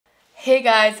Hey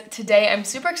guys, today I'm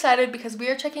super excited because we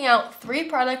are checking out 3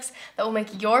 products that will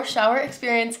make your shower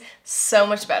experience so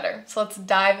much better. So let's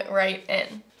dive right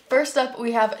in. First up,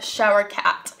 we have Shower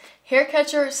Cat, hair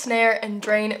catcher, snare, and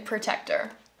drain protector.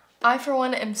 I, for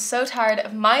one, am so tired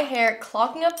of my hair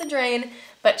clogging up the drain,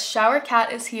 but Shower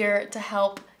Cat is here to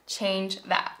help change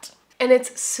that. And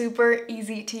it's super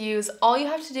easy to use. All you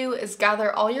have to do is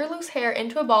gather all your loose hair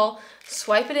into a ball,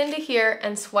 swipe it into here,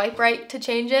 and swipe right to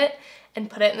change it, and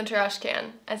put it in the trash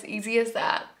can. As easy as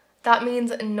that. That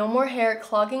means no more hair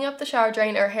clogging up the shower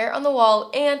drain or hair on the wall,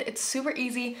 and it's super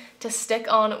easy to stick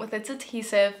on with its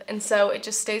adhesive, and so it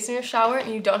just stays in your shower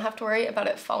and you don't have to worry about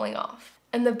it falling off.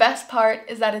 And the best part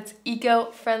is that it's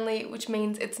eco-friendly, which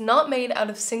means it's not made out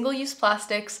of single-use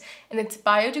plastics, and it's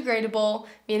biodegradable,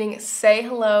 meaning say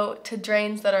hello to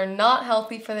drains that are not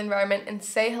healthy for the environment and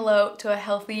say hello to a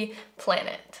healthy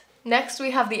planet. Next,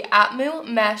 we have the Atmu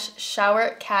Mesh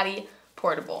Shower Caddy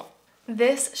Portable.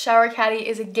 This shower caddy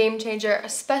is a game changer,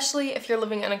 especially if you're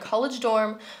living in a college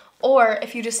dorm or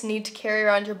if you just need to carry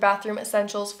around your bathroom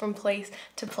essentials from place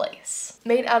to place.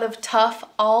 Made out of tough,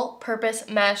 all-purpose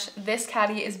mesh, this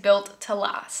caddy is built to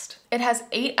last. It has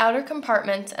 8 outer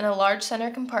compartments and a large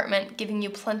center compartment, giving you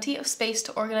plenty of space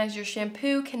to organize your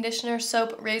shampoo, conditioner,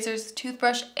 soap, razors,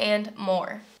 toothbrush, and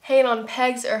more. Hang on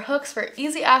pegs or hooks for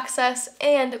easy access,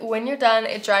 and when you're done,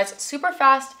 it dries super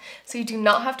fast, so you do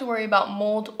not have to worry about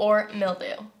mold or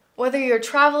mildew. Whether you're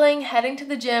traveling, heading to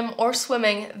the gym, or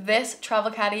swimming, this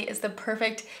travel caddy is the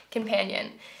perfect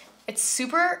companion. It's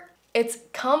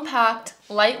compact,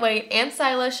 lightweight, and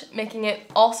stylish, making it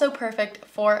also perfect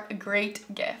for a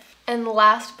great gift. And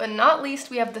last but not least,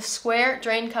 we have the square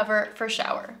drain cover for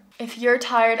shower. If you're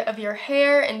tired of your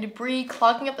hair and debris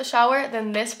clogging up the shower,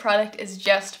 then this product is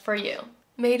just for you.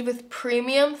 Made with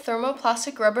premium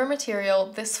thermoplastic rubber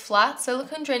material, this flat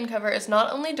silicone drain cover is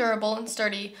not only durable and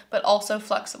sturdy, but also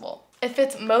flexible. It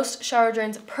fits most shower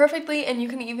drains perfectly, and you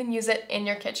can even use it in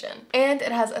your kitchen. And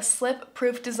it has a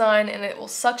slip-proof design, and it will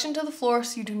suction to the floor,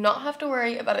 so you do not have to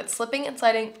worry about it slipping and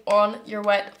sliding on your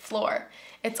wet floor.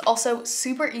 It's also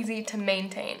super easy to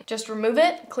maintain. Just remove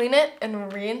it, clean it,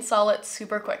 and reinstall it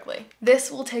super quickly.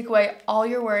 This will take away all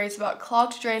your worries about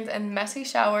clogged drains and messy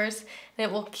showers, and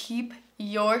it will keep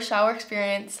your shower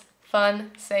experience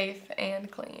fun, safe,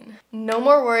 and clean. No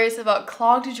more worries about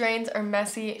clogged drains or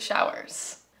messy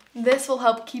showers. This will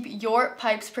help keep your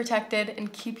pipes protected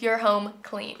and keep your home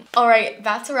clean. Alright,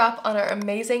 that's a wrap on our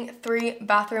amazing 3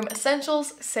 bathroom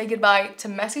essentials. Say goodbye to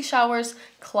messy showers,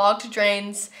 clogged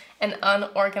drains, and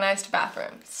unorganized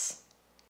bathrooms.